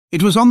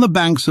It was on the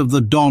banks of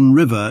the Don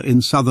River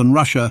in southern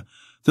Russia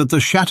that the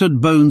shattered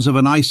bones of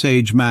an Ice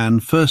Age man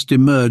first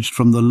emerged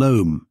from the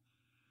loam.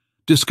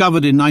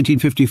 Discovered in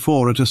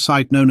 1954 at a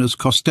site known as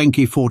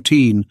Kostenki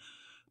 14,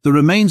 the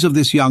remains of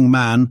this young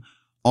man,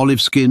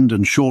 olive-skinned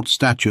and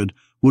short-statured,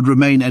 would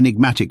remain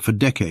enigmatic for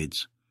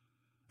decades.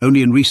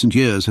 Only in recent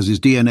years has his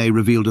DNA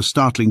revealed a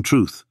startling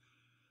truth.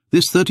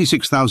 This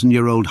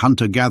 36,000-year-old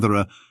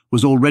hunter-gatherer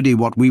was already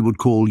what we would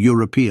call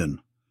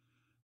European.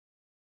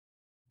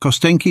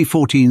 Kostenki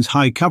 14's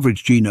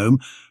high-coverage genome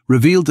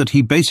revealed that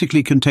he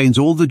basically contains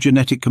all the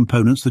genetic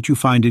components that you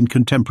find in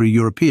contemporary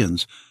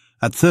Europeans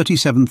at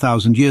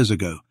 37,000 years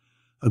ago,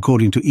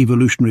 according to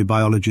evolutionary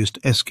biologist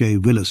Eske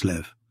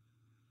Willerslev.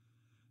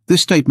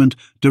 This statement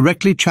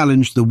directly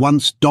challenged the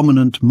once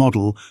dominant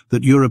model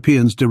that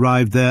Europeans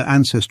derived their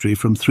ancestry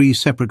from 3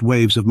 separate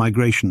waves of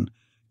migration,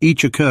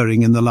 each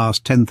occurring in the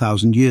last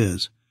 10,000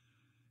 years.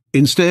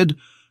 Instead,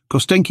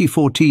 Kostenki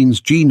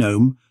 14's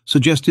genome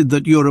suggested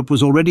that Europe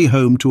was already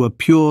home to a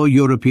pure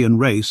European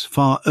race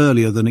far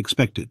earlier than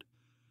expected.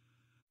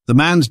 The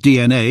man's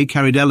DNA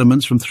carried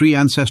elements from 3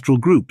 ancestral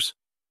groups: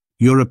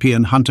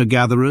 European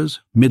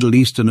hunter-gatherers, Middle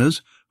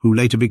Easterners, who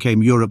later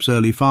became Europe's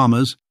early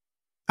farmers,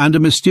 and a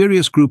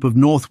mysterious group of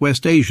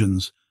Northwest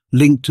Asians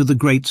linked to the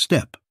Great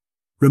Steppe.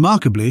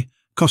 Remarkably,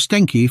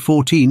 Kostenki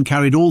 14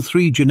 carried all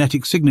 3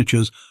 genetic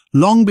signatures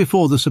long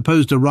before the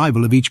supposed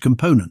arrival of each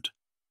component.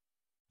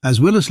 As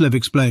Willerslev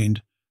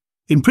explained,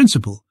 in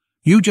principle,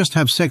 you just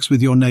have sex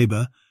with your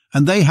neighbor,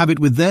 and they have it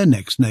with their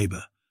next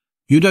neighbor.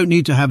 You don't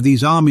need to have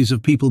these armies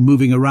of people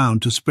moving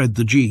around to spread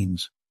the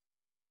genes.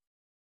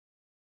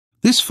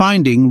 This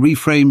finding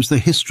reframes the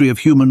history of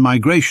human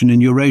migration in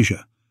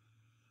Eurasia.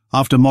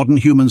 After modern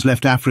humans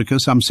left Africa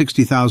some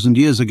 60,000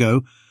 years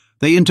ago,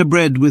 they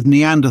interbred with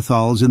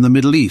Neanderthals in the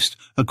Middle East,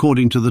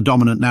 according to the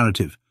dominant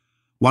narrative.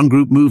 One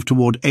group moved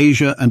toward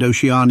Asia and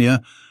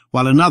Oceania,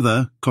 while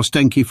another,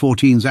 Kostenki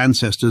 14's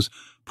ancestors,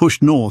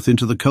 pushed north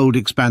into the cold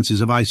expanses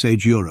of Ice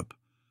Age Europe.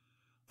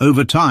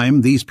 Over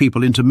time, these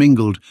people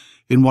intermingled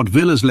in what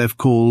Willerslev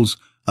calls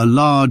a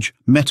large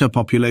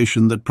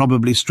meta-population that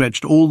probably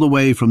stretched all the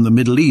way from the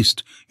Middle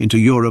East into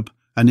Europe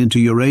and into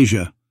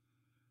Eurasia.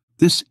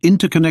 This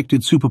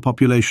interconnected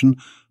superpopulation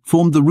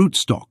formed the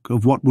rootstock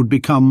of what would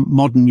become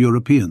modern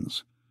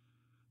Europeans.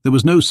 There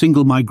was no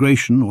single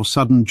migration or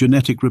sudden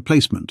genetic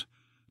replacement,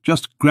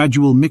 just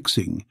gradual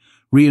mixing,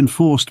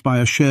 reinforced by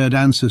a shared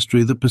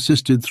ancestry that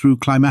persisted through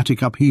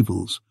climatic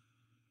upheavals.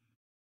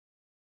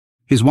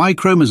 His Y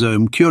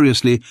chromosome,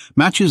 curiously,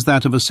 matches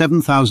that of a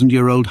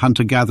 7,000-year-old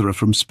hunter-gatherer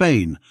from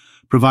Spain,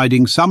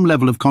 providing some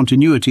level of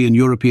continuity in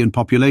European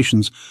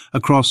populations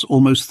across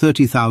almost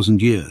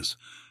 30,000 years,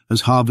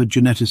 as Harvard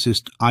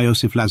geneticist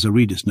Iosif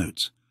Lazaridis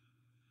notes.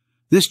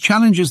 This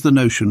challenges the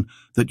notion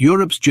that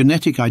Europe's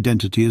genetic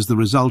identity is the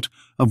result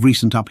of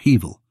recent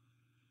upheaval.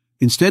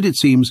 Instead, it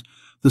seems,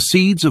 the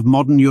seeds of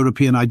modern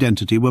European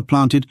identity were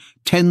planted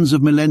tens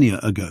of millennia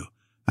ago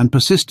and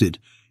persisted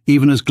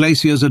even as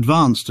glaciers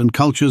advanced and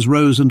cultures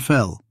rose and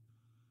fell.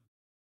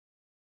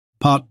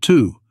 Part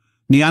 2.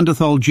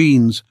 Neanderthal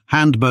genes,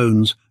 hand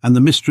bones, and the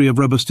mystery of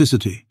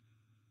robusticity.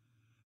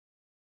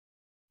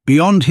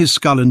 Beyond his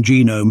skull and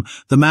genome,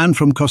 the man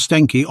from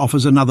Kostenki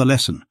offers another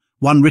lesson,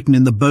 one written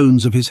in the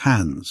bones of his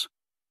hands.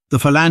 The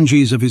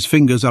phalanges of his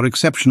fingers are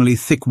exceptionally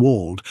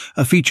thick-walled,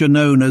 a feature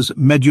known as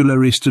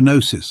medullary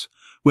stenosis,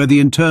 where the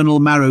internal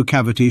marrow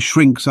cavity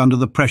shrinks under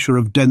the pressure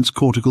of dense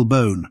cortical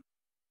bone.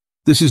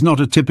 This is not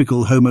a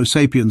typical Homo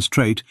sapiens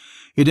trait.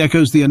 It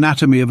echoes the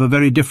anatomy of a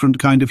very different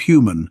kind of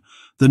human,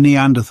 the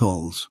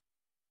Neanderthals.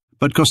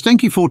 But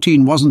Kostenki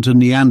 14 wasn't a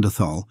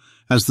Neanderthal.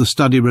 As the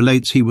study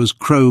relates, he was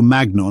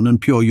CRO-MAGNON and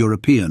pure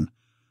European,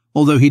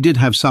 although he did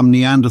have some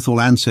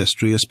Neanderthal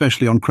ancestry,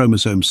 especially on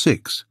chromosome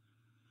 6.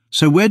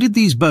 So where did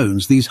these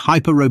bones, these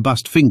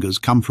hyper-robust fingers,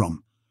 come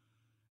from?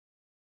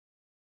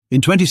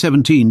 In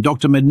 2017,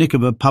 Dr.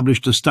 Mednikova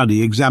published a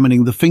study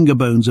examining the finger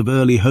bones of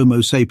early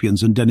Homo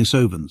sapiens and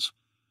Denisovans.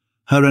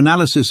 Her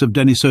analysis of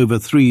Denisova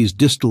III's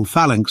distal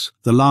phalanx,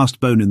 the last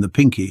bone in the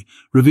pinky,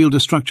 revealed a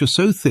structure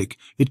so thick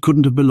it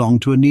couldn't have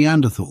belonged to a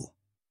Neanderthal.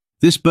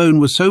 This bone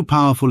was so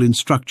powerful in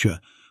structure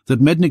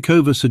that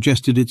Mednikova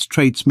suggested its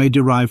traits may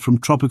derive from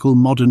tropical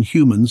modern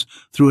humans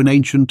through an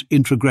ancient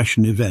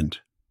introgression event.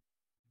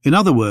 In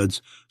other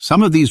words,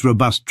 some of these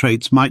robust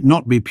traits might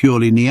not be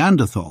purely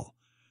Neanderthal.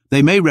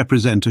 They may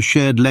represent a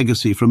shared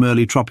legacy from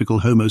early tropical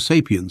Homo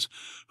sapiens,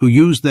 who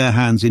used their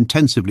hands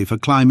intensively for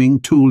climbing,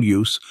 tool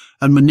use,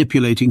 and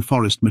manipulating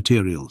forest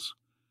materials.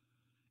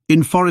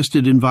 In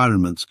forested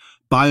environments,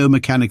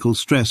 biomechanical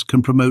stress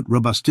can promote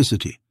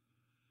robusticity.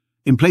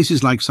 In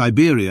places like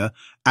Siberia,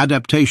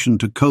 adaptation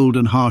to cold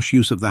and harsh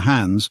use of the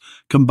hands,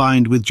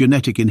 combined with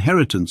genetic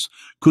inheritance,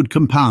 could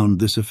compound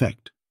this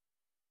effect.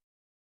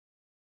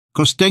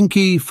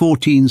 Kostenki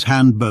 14's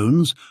hand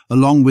bones,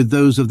 along with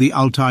those of the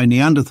Altai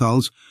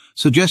Neanderthals,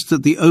 suggest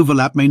that the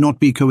overlap may not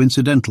be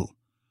coincidental.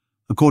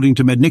 According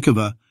to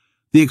Mednikova,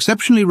 the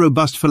exceptionally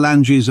robust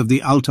phalanges of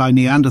the Altai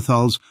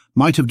Neanderthals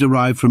might have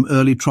derived from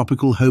early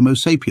tropical Homo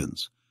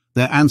sapiens,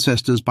 their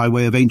ancestors by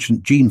way of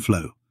ancient gene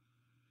flow.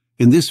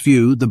 In this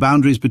view, the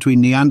boundaries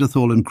between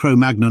Neanderthal and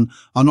Cro-Magnon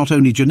are not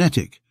only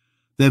genetic,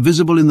 they're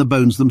visible in the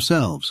bones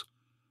themselves.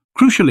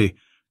 Crucially,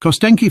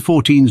 Kostenki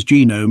 14's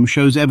genome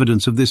shows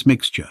evidence of this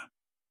mixture.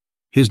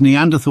 His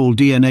Neanderthal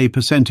DNA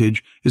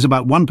percentage is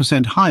about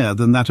 1% higher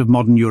than that of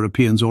modern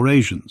Europeans or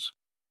Asians.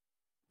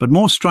 But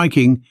more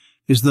striking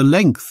is the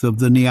length of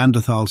the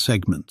Neanderthal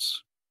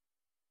segments.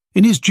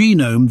 In his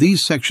genome,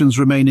 these sections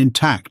remain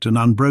intact and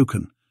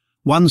unbroken,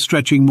 one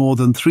stretching more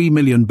than 3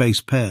 million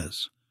base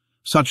pairs.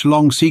 Such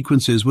long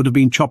sequences would have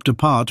been chopped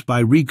apart by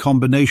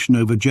recombination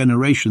over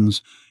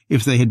generations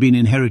if they had been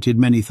inherited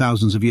many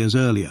thousands of years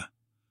earlier.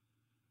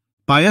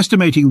 By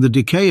estimating the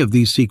decay of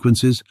these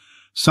sequences,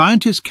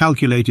 scientists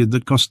calculated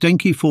that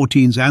Kostenki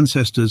 14's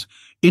ancestors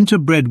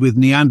interbred with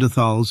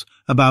Neanderthals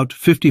about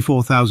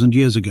 54,000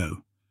 years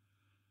ago.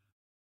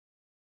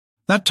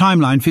 That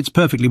timeline fits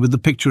perfectly with the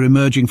picture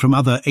emerging from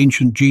other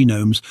ancient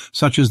genomes,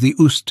 such as the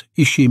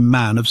Ust-Ishim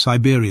man of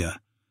Siberia.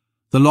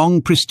 The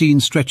long,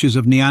 pristine stretches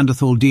of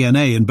Neanderthal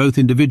DNA in both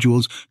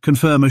individuals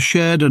confirm a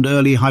shared and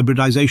early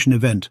hybridization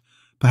event,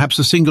 perhaps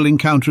a single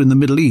encounter in the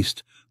Middle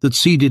East, that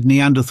seeded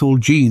Neanderthal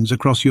genes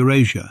across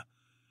Eurasia.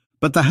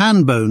 But the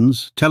hand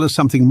bones tell us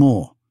something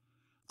more.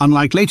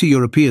 Unlike later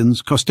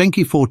Europeans,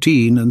 Kostenki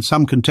 14 and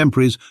some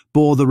contemporaries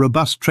bore the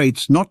robust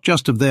traits not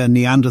just of their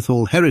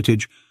Neanderthal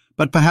heritage,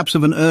 but perhaps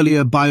of an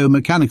earlier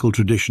biomechanical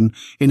tradition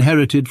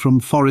inherited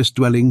from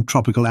forest-dwelling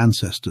tropical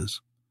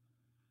ancestors.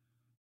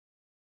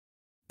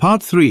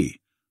 Part 3.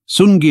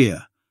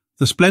 SUNGUR,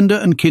 the splendor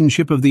and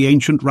kinship of the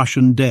ancient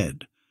Russian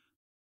dead.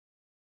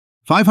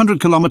 500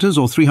 kilometers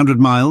or 300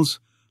 miles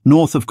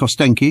north of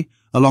Kostenki,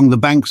 along the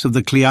banks of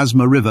the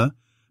Kliazma River,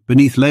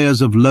 beneath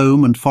layers of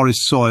loam and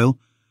forest soil,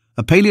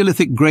 a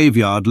Paleolithic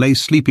graveyard lay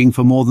sleeping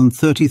for more than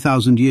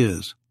 30,000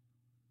 years.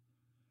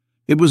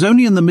 It was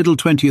only in the middle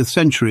 20th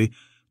century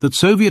that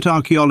Soviet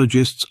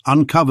archaeologists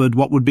uncovered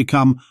what would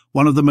become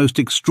one of the most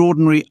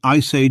extraordinary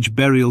Ice Age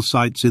burial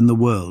sites in the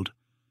world.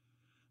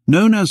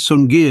 Known as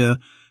SUNGUR,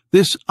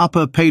 this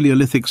Upper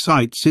Paleolithic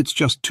site sits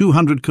just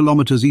 200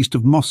 kilometers east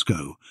of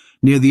Moscow,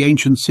 near the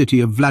ancient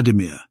city of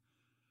Vladimir.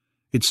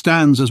 It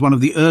stands as one of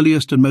the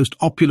earliest and most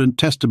opulent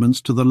testaments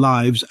to the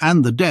lives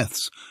and the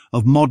deaths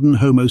of modern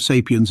Homo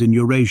sapiens in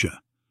Eurasia.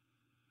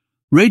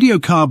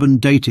 Radiocarbon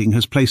dating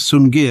has placed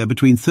SUNGUR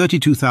between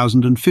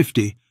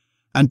 32,050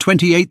 and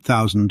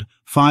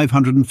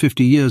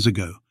 28,550 years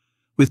ago,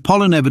 with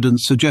pollen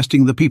evidence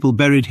suggesting the people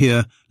buried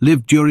here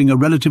lived during a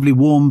relatively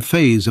warm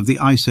phase of the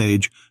Ice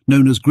Age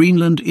known as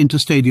Greenland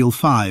Interstadial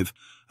 5,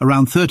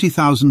 around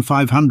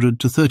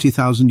 30,500 to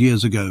 30,000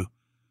 years ago.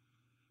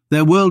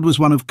 Their world was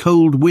one of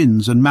cold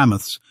winds and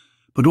mammoths,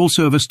 but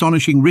also of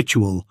astonishing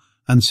ritual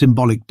and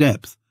symbolic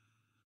depth.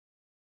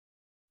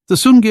 The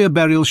SUNGUR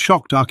burials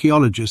shocked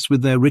archaeologists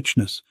with their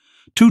richness.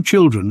 2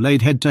 children,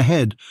 laid head to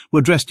head,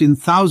 were dressed in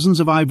thousands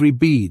of ivory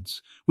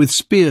beads, with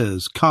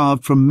spears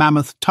carved from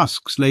mammoth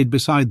tusks laid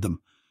beside them.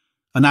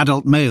 An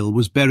adult male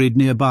was buried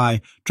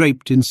nearby,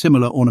 draped in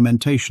similar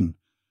ornamentation.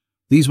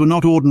 These were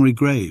not ordinary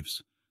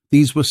graves.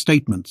 These were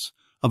statements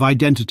of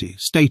identity,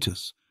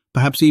 status,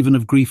 perhaps even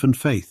of grief and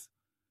faith.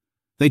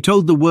 They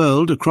told the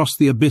world, across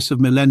the abyss of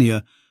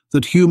millennia,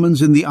 that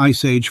humans in the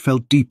Ice Age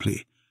felt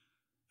deeply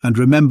and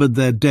remembered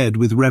their dead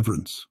with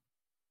reverence.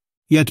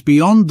 Yet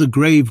beyond the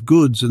grave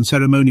goods and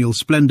ceremonial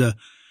splendor,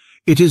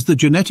 it is the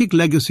genetic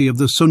legacy of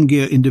the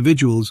SUNGUR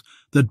individuals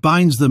that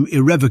binds them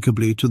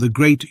irrevocably to the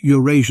great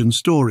Eurasian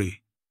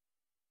story.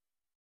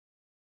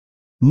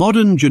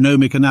 Modern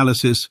genomic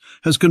analysis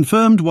has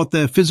confirmed what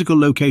their physical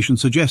location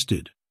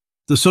suggested.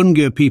 The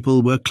SUNGUR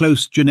people were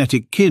close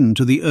genetic kin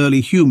to the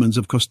early humans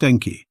of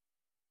Kostenki.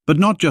 But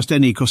not just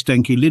any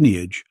Kostenki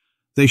lineage.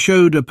 They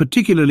showed a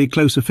particularly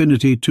close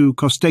affinity to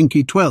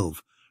Kostenki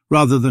 12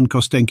 rather than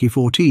Kostenki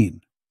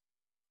 14.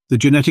 The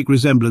genetic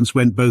resemblance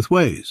went both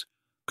ways.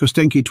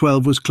 Kostenki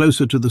 12 was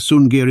closer to the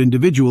SUNGUR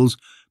individuals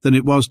than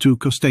it was to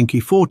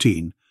Kostenki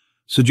 14,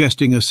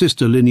 suggesting a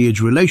sister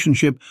lineage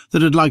relationship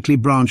that had likely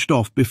branched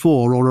off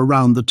before or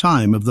around the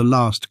time of the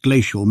last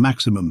glacial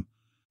maximum.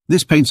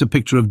 This paints a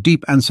picture of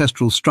deep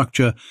ancestral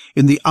structure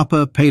in the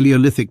Upper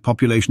Paleolithic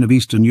population of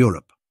Eastern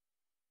Europe.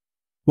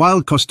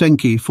 While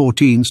Kostenki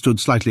 14 stood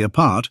slightly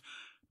apart,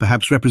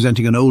 perhaps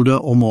representing an older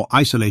or more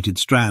isolated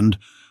strand,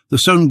 the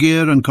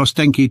SUNGUR and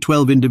Kostenki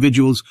 12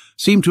 individuals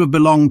seem to have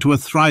belonged to a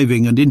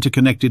thriving and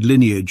interconnected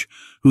lineage,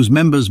 whose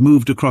members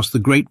moved across the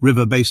great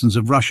river basins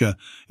of Russia,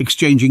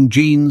 exchanging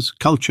genes,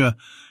 culture,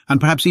 and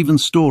perhaps even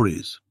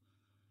stories.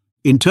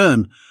 In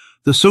turn,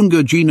 the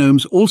SUNGUR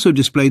genomes also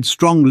displayed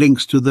strong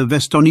links to the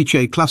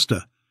Vestonice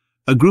cluster,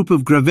 a group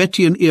of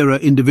Gravettian-era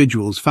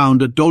individuals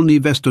found at Dolní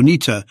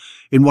Věstonice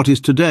in what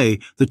is today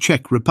the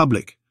Czech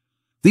Republic.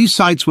 These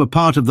sites were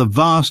part of the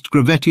vast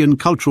Gravettian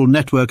cultural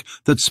network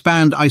that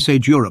spanned Ice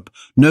Age Europe,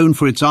 known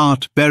for its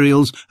art,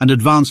 burials, and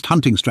advanced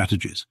hunting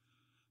strategies.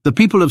 The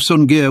people of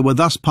SUNGUR were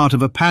thus part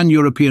of a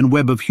pan-European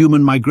web of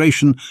human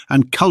migration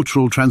and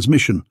cultural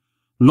transmission,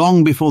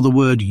 long before the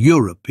word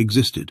Europe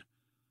existed.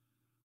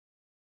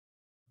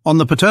 On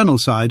the paternal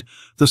side,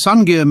 the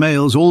SUNGUR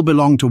males all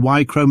belong to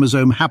Y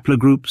chromosome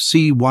haplogroup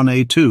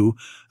C1A2,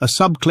 a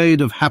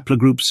subclade of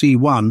haplogroup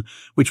C1,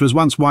 which was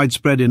once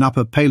widespread in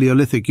Upper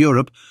Paleolithic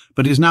Europe,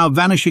 but is now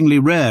vanishingly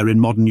rare in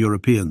modern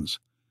Europeans.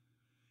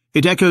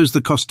 It echoes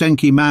the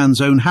Kostenki man's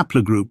own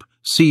haplogroup,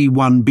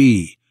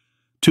 C1b,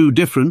 two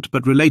different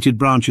but related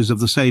branches of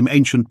the same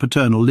ancient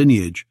paternal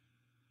lineage.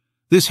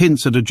 This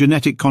hints at a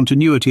genetic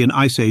continuity in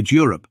Ice Age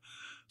Europe,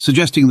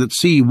 suggesting that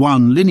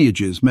C1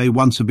 lineages may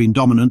once have been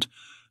dominant,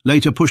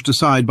 later pushed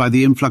aside by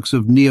the influx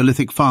of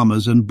Neolithic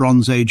farmers and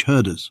Bronze Age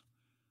herders.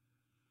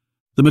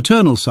 The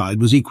maternal side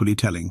was equally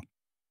telling.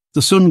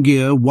 The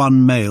SUNGUR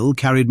 1 male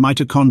carried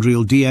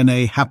mitochondrial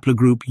DNA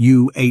haplogroup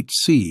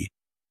U8C,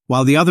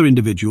 while the other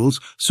individuals,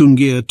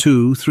 SUNGUR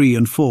 2, 3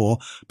 and 4,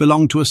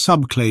 belonged to a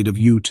subclade of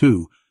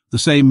U2. The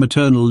same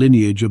maternal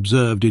lineage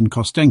observed in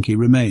Kostenki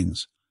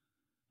remains.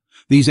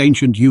 These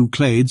ancient U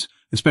clades,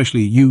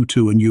 especially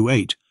U2 and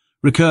U8,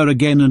 recur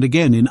again and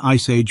again in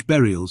Ice Age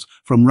burials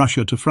from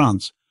Russia to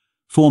France,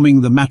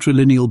 forming the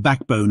matrilineal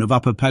backbone of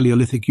Upper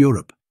Paleolithic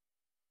Europe.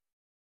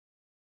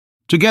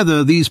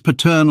 Together, these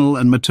paternal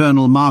and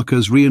maternal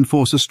markers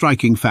reinforce a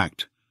striking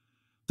fact,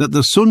 that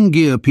the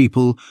SUNGUR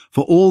people,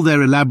 for all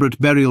their elaborate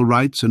burial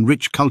rites and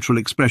rich cultural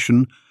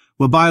expression,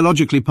 were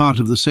biologically part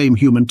of the same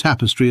human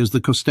tapestry as the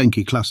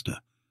Kostenki cluster.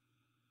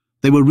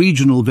 They were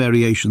regional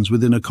variations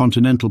within a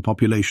continental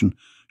population,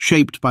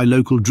 shaped by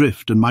local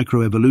drift and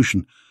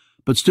microevolution,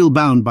 but still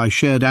bound by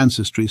shared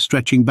ancestry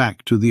stretching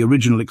back to the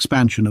original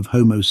expansion of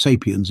Homo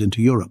sapiens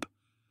into Europe.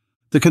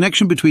 The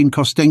connection between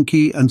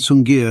Kostenki and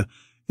SUNGUR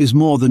is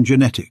more than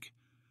genetic.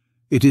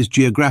 It is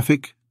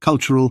geographic,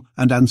 cultural,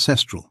 and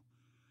ancestral.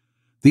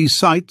 These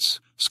sites,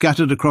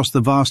 scattered across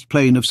the vast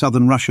plain of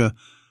southern Russia,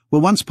 were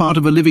once part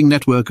of a living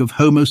network of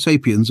Homo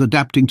sapiens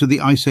adapting to the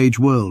Ice Age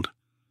world.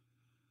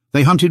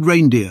 They hunted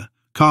reindeer,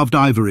 carved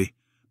ivory,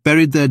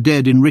 buried their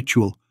dead in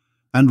ritual,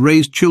 and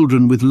raised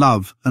children with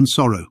love and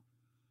sorrow.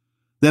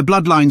 Their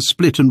bloodlines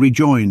split and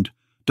rejoined,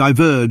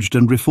 diverged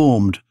and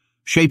reformed,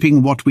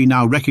 shaping what we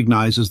now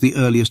recognize as the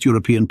earliest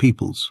European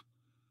peoples.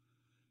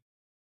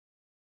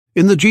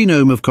 In the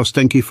genome of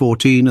Kostenki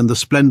 14 and the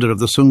splendor of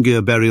the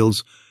SUNGUR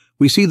burials,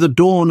 we see the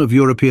dawn of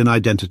European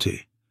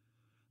identity.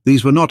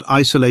 These were not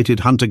isolated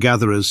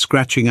hunter-gatherers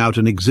scratching out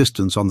an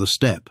existence on the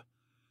steppe.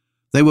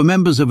 They were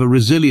members of a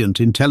resilient,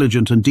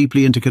 intelligent and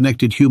deeply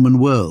interconnected human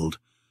world,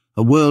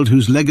 a world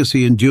whose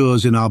legacy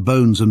endures in our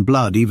bones and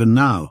blood even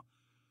now.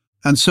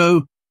 And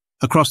so,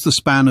 across the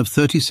span of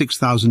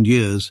 36,000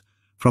 years,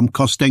 from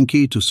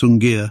Kostenki to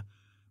SUNGUR,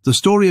 the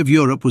story of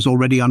Europe was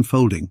already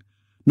unfolding,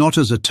 not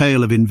as a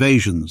tale of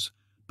invasions,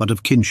 but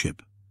of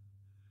kinship.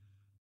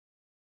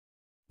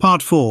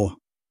 Part 4.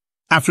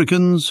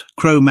 Africans,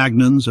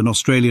 Cro-Magnons and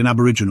Australian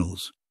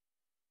Aboriginals.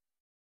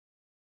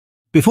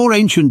 Before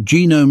ancient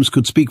genomes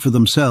could speak for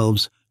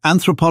themselves,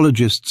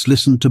 anthropologists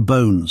listened to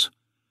bones.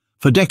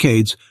 For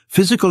decades,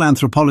 physical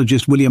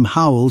anthropologist William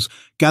Howells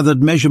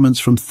gathered measurements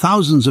from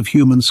thousands of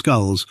human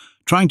skulls,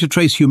 trying to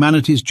trace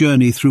humanity's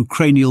journey through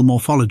cranial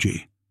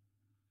morphology.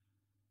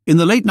 In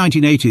the late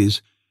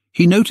 1980s,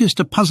 he noticed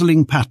a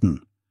puzzling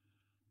pattern.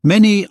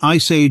 Many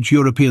Ice Age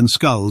European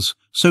skulls,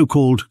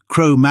 so-called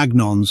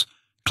Cro-Magnons,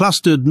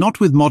 clustered not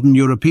with modern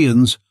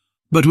Europeans,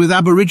 but with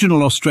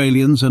Aboriginal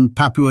Australians and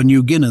Papua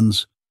New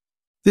Guineans.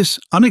 This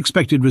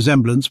unexpected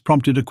resemblance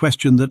prompted a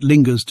question that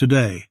lingers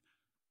today.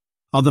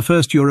 Are the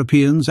first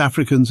Europeans,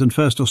 Africans and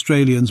first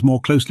Australians more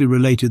closely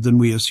related than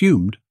we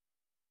assumed?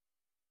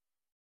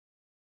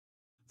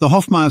 The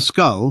HOFMYER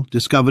skull,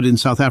 discovered in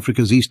South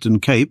Africa's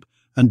Eastern Cape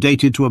and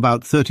dated to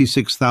about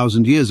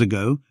 36,000 years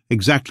ago,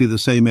 exactly the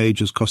same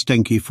age as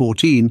Kostenki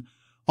 14,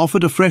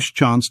 offered a fresh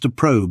chance to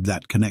probe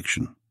that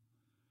connection.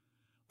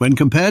 When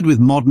compared with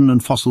modern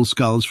and fossil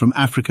skulls from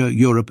Africa,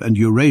 Europe and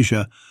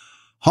Eurasia,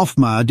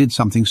 HOFMYER did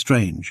something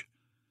strange.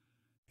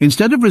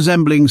 Instead of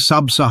resembling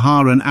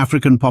sub-Saharan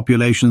African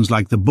populations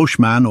like the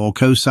Bushman or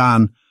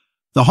Khoisan,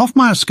 the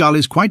HOFMYER skull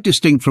is quite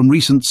distinct from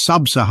recent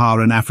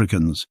sub-Saharan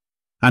Africans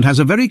and has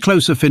a very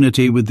close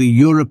affinity with the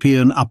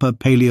European Upper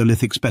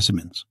Paleolithic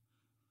specimens.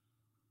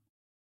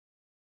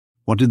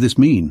 What did this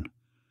mean?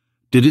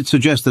 Did it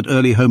suggest that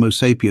early Homo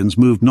sapiens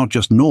moved not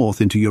just north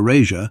into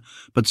Eurasia,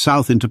 but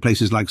south into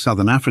places like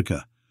southern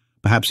Africa,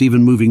 perhaps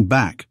even moving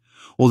back,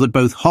 or that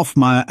both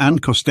HOFMYER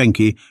and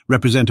Kostenki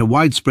represent a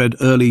widespread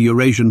early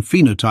Eurasian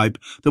phenotype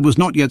that was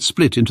not yet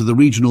split into the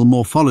regional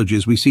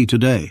morphologies we see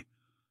today?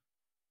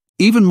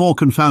 Even more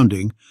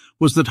confounding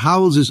was that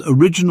Howells's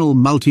original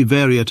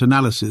multivariate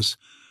analysis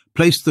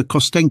placed the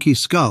Kostenki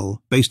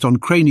skull, based on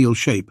cranial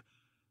shape,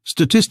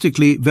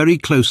 statistically very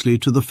closely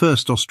to the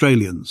first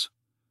Australians.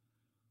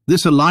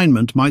 This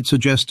alignment might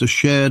suggest a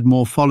shared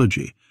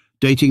morphology,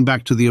 dating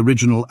back to the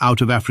original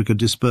out-of-Africa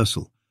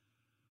dispersal.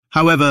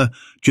 However,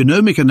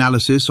 genomic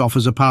analysis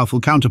offers a powerful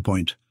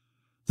counterpoint.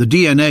 The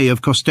DNA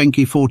of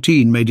Kostenki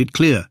 14 made it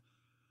clear.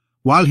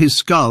 While his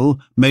skull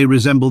may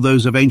resemble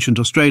those of ancient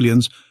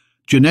Australians,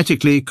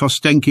 genetically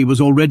Kostenki was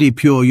already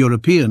pure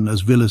European,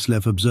 as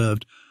Willerslev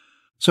observed.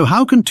 So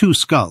how can two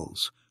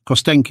skulls,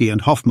 Kostenki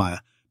and HOFMYER,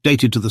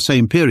 dated to the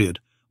same period,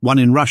 one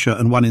in Russia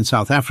and one in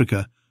South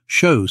Africa,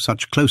 show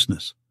such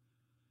closeness?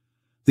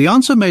 The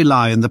answer may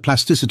lie in the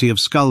plasticity of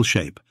skull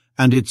shape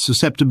and its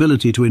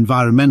susceptibility to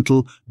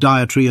environmental,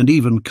 dietary and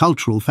even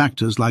cultural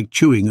factors like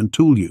chewing and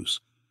tool use.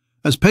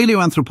 As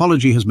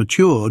paleoanthropology has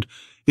matured,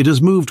 it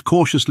has moved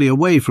cautiously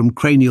away from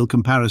cranial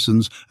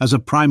comparisons as a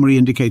primary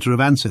indicator of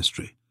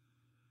ancestry.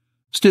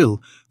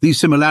 Still, these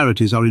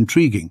similarities are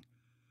intriguing.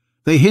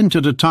 They hint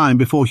at a time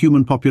before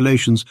human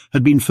populations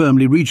had been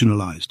firmly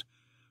regionalized,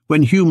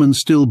 when humans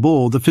still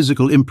bore the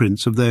physical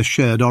imprints of their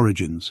shared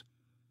origins.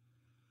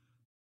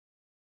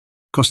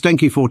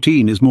 Kostenki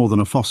 14 is more than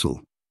a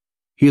fossil.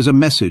 He is a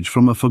message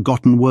from a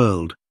forgotten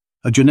world,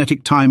 a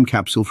genetic time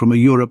capsule from a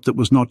Europe that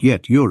was not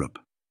yet Europe.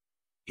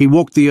 He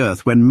walked the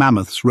earth when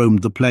mammoths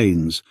roamed the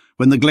plains,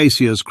 when the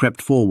glaciers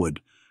crept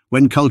forward,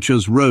 when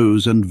cultures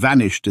rose and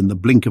vanished in the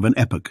blink of an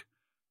epoch.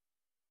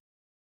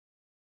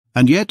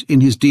 And yet,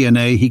 in his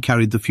DNA, he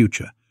carried the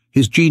future.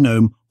 His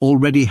genome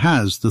already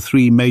has the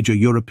three major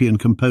European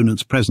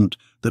components present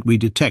that we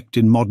detect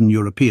in modern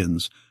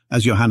Europeans,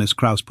 as Johannes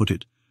Krauss put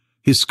it.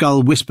 His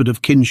skull whispered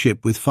of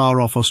kinship with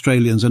far-off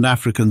Australians and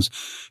Africans.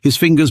 His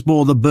fingers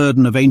bore the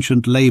burden of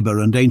ancient labour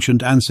and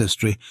ancient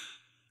ancestry.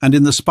 And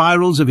in the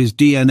spirals of his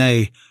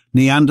DNA,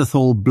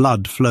 Neanderthal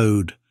blood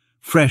flowed,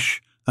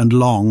 fresh and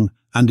long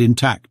and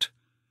intact.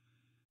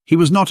 He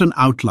was not an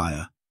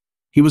outlier.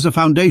 He was a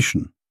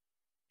foundation.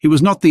 He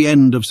was not the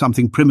end of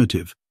something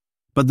primitive,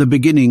 but the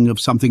beginning of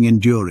something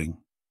enduring.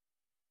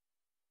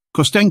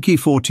 Kostenki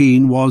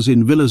 14 was,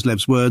 in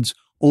Willersleiv's words,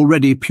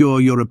 already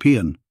pure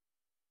European.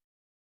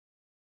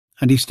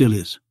 And he still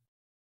is.